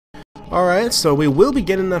Alright, so we will be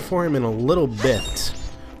getting that for him in a little bit.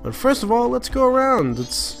 But first of all, let's go around.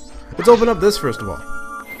 Let's open up this first of all.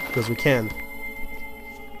 Because we can.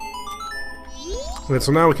 Okay,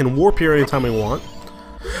 so now we can warp here anytime we want.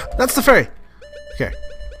 That's the ferry! Okay.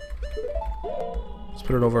 Let's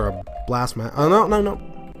put it over a blast mask. Oh, no.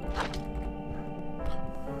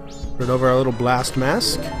 Put it over our little blast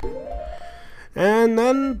mask. And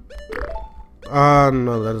then...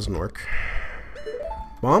 no, that doesn't work.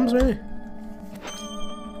 Bombs, maybe?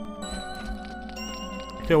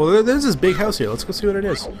 Okay, well, there's this big house here. Let's go see what it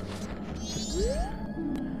is.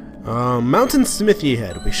 Mountain Smithy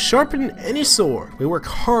Head. We sharpen any sword. We work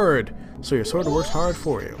hard, so your sword works hard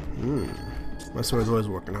for you. My sword's always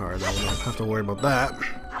working hard. I don't have to worry about that.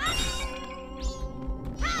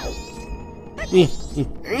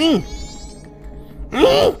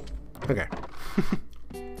 Okay.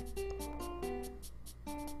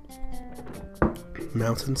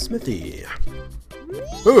 Mountain Smithy.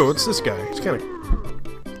 Oh, what's this guy? He's kind of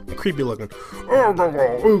creepy looking.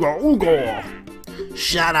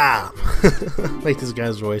 Shut up! I like this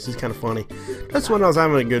guy's voice. He's kind of funny. That's when I was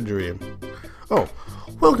having a good dream. Oh,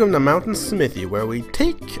 welcome to Mountain Smithy, where we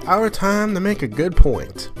take our time to make a good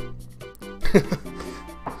point.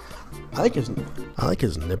 I like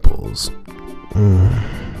his nipples.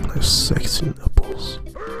 They're sexy nipples.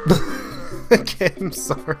 Okay, I'm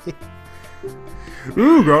sorry.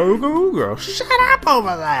 Ooga. Shut up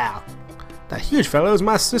over there! That huge fellow is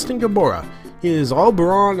my assistant Gabora. He is all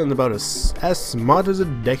brawn and about as smart as a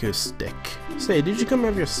Deku stick. Say, did you come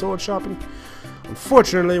have your sword shopping?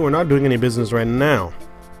 Unfortunately, we're not doing any business right now.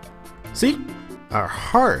 See? Our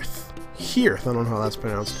hearth. Hearth, I don't know how that's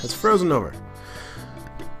pronounced. Has frozen over.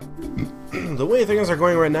 The way things are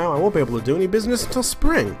going right now, I won't be able to do any business until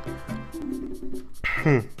spring.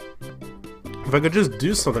 If I could just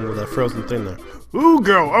do something with that frozen thing there.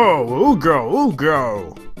 Oogo!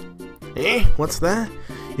 Eh? What's that?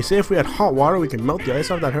 You say if we had hot water, we could melt the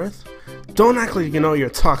ice off that hearth? Don't act like you know what you're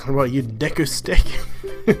talking about, you Deku stick.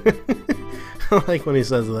 I like when he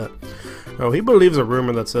says that. Oh, he believes a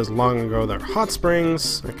rumor that says long ago there are hot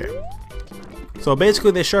springs. Okay. So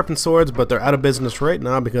basically they sharpen swords, but they're out of business right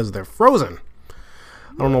now because they're frozen.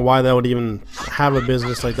 I don't know why they would even have a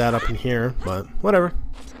business like that up in here, but whatever.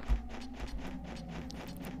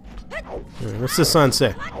 What's this sign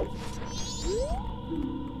say?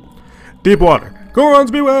 Deep water.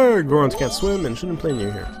 Gorons beware! Gorons can't swim and shouldn't play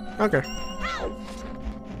near here. Okay.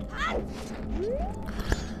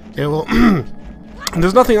 Yeah, well,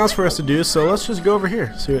 there's nothing else for us to do, so let's just go over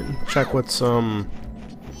here. Check what's up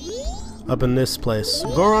in this place.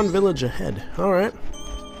 Goron Village ahead. Alright.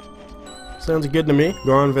 Sounds good to me.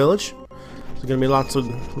 Goron Village. There's gonna be lots of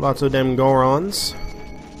damn Gorons.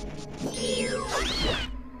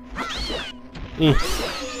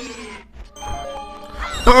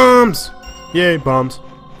 Bombs! Yay, bombs.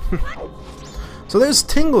 So there's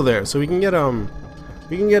Tingle there, so we can get a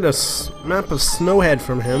map of Snowhead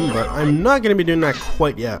from him, but I'm not gonna be doing that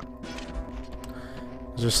quite yet.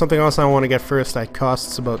 There's something else I want to get first that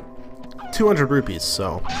costs about 200 rupees,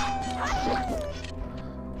 so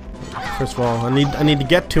first of all, I need to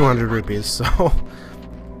get 200 rupees, so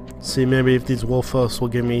see maybe if these Wolfos will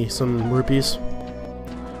give me some rupees.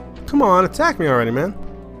 Come on, attack me already, man.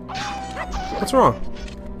 What's wrong?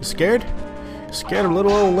 You scared? You scared of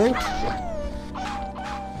little old Link?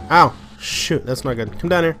 Ow! Shoot, that's not good. Come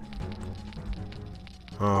down here.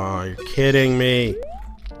 Oh, you're kidding me.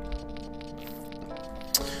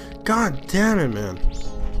 God damn it, man.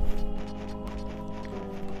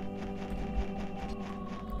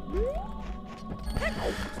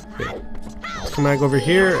 Okay. Let's come back over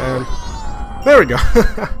here and... There we go!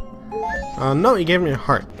 No, you gave me a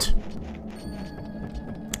heart.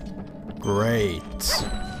 Great.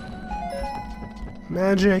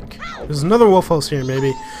 Magic. There's another wolf house here,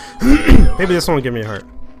 maybe. Maybe this one will give me a heart.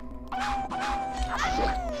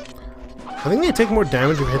 I think they take more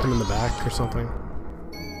damage if you hit them in the back or something.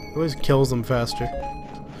 It always kills them faster.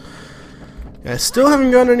 Yeah, I still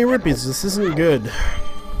haven't gotten any rupees. This isn't good.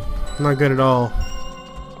 Not good at all.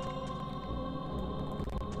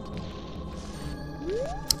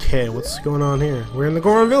 Okay, what's going on here? We're in the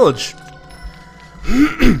Goron Village.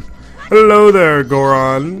 Hello there,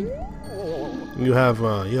 Goron. You have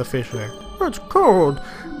facial hair. It's cold.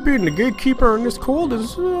 Being the gatekeeper in this cold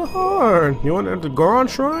is hard. You want to enter the Goron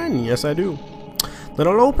Shrine? Yes, I do. Then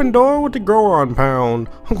I'll open door with the Goron pound.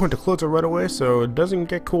 I'm going to close it right away so it doesn't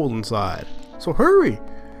get cold inside. So hurry.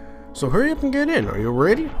 So hurry up and get in. Are you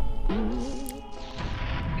ready?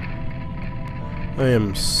 I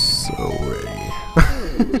am so ready.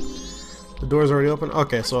 The door's already open.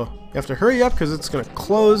 Okay, so you have to hurry up because it's gonna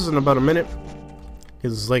close in about a minute.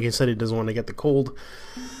 Because, like I said, he doesn't want to get the cold,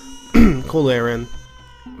 cold air in.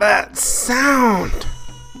 That sound!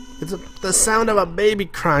 It's the sound of a baby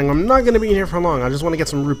crying. I'm not gonna be in here for long. I just want to get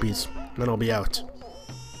some rupees, then I'll be out.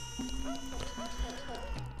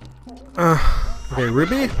 Okay,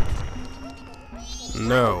 Ruby?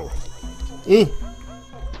 No.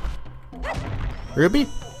 Ruby?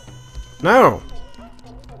 No!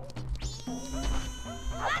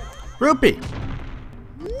 Rupee!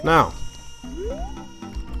 No.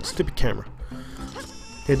 Stupid camera.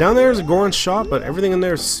 Okay, down there is a Goron shop, but everything in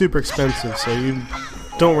there is super expensive, so you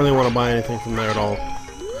don't really want to buy anything from there at all.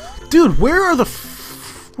 Dude, where are the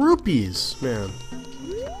rupees, man?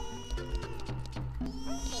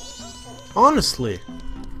 Honestly.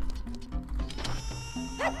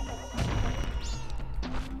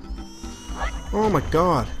 Oh my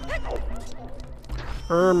god.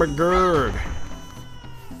 Oh my god.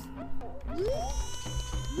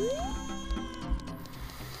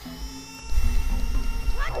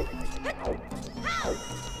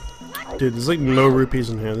 Dude, there's like no rupees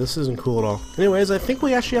in here. This isn't cool at all. Anyways, I think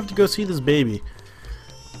we actually have to go see this baby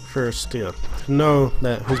first, yeah, to know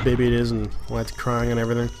that whose baby it is and why it's crying and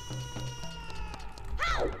everything.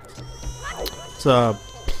 It's a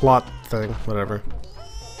plot thing, whatever.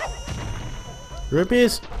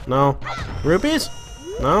 Rupees? No. Rupees?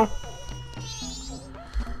 No.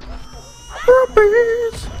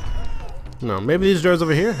 Rupees! No, maybe these doors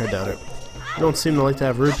over here? I doubt it. They don't seem to like to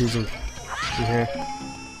have rupees in here.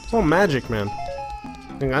 It's all magic, man.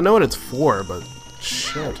 I know what it's for, but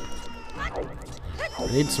shit. I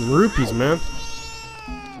need some rupees, man.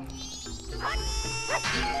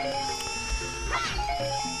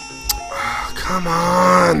 Oh, come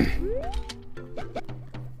on!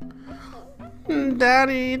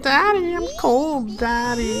 Daddy, Daddy, I'm cold,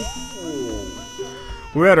 Daddy.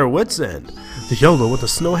 We're at our wits' end. The Zelda with the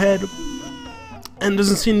snow head and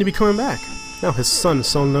doesn't seem to be coming back. Now his son is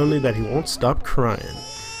so lonely that he won't stop crying.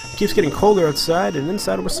 It keeps getting colder outside, and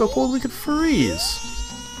inside it was so cold we could freeze.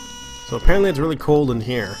 So apparently it's really cold in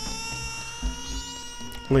here.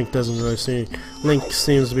 Link doesn't really see. Link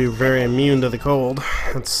seems to be very immune to the cold.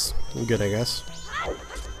 That's good, I guess.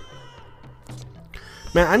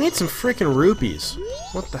 Man, I need some freaking rupees.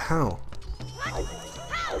 What the hell?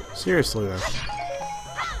 Seriously, though.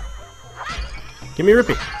 Give me a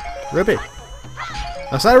rupee. Rupee.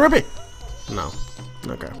 Outside a rupee. No.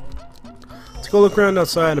 Okay. Let's go look around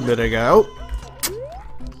outside a bit, I guess. Oh!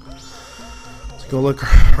 Let's go look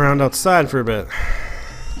around outside for a bit.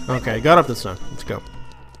 Okay, got up this time. Let's go.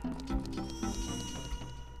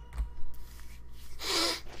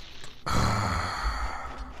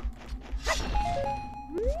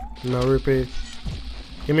 No rupee.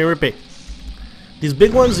 Give me a rupee. These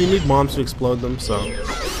big ones, you need bombs to explode them, so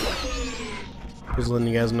just letting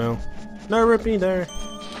you guys know. No rupee there.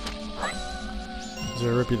 Is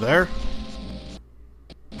there a rupee there?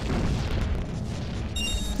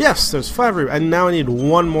 Yes, there's 5 rupees, and now I need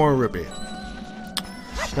 1 more rupee.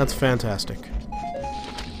 That's fantastic.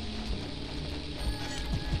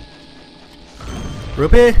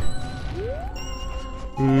 Rupee?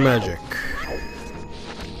 Magic.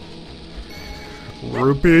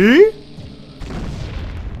 Rupee?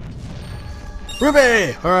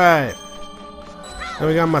 Rupee! Alright. Now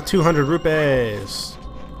we got my 200 rupees.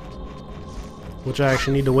 Which I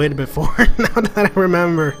actually need to wait a bit for, now that I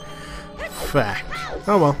remember. Fact.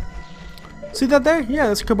 Oh well. See that there? Yeah,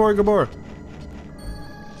 that's Gabor Gabor.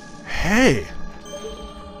 Hey!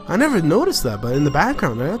 I never noticed that, but in the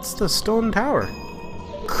background, that's the stone tower.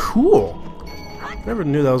 Cool. Never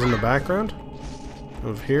knew that was in the background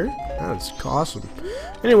of here. That's awesome.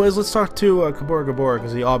 Anyways, let's talk to Gabor Gabor,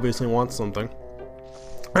 because he obviously wants something.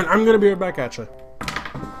 And I'm gonna be right back at you.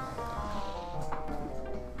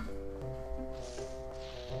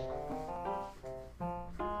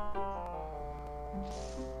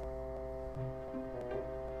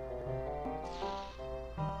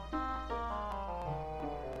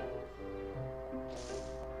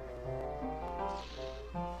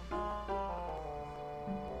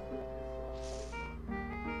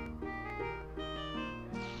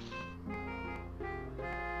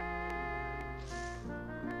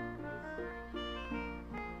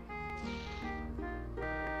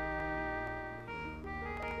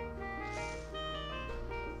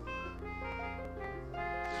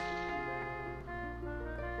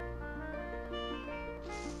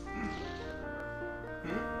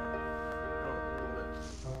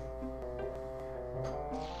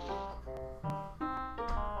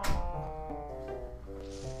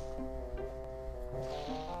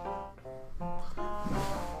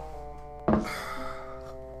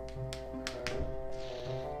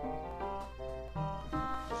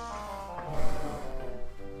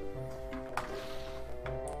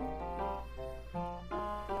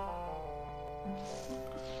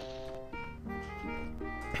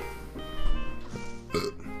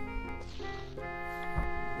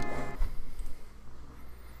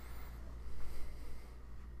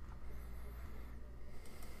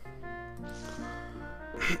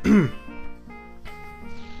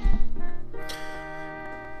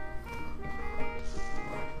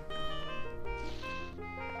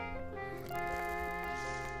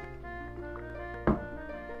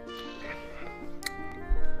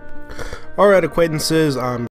 Alright, acquaintances,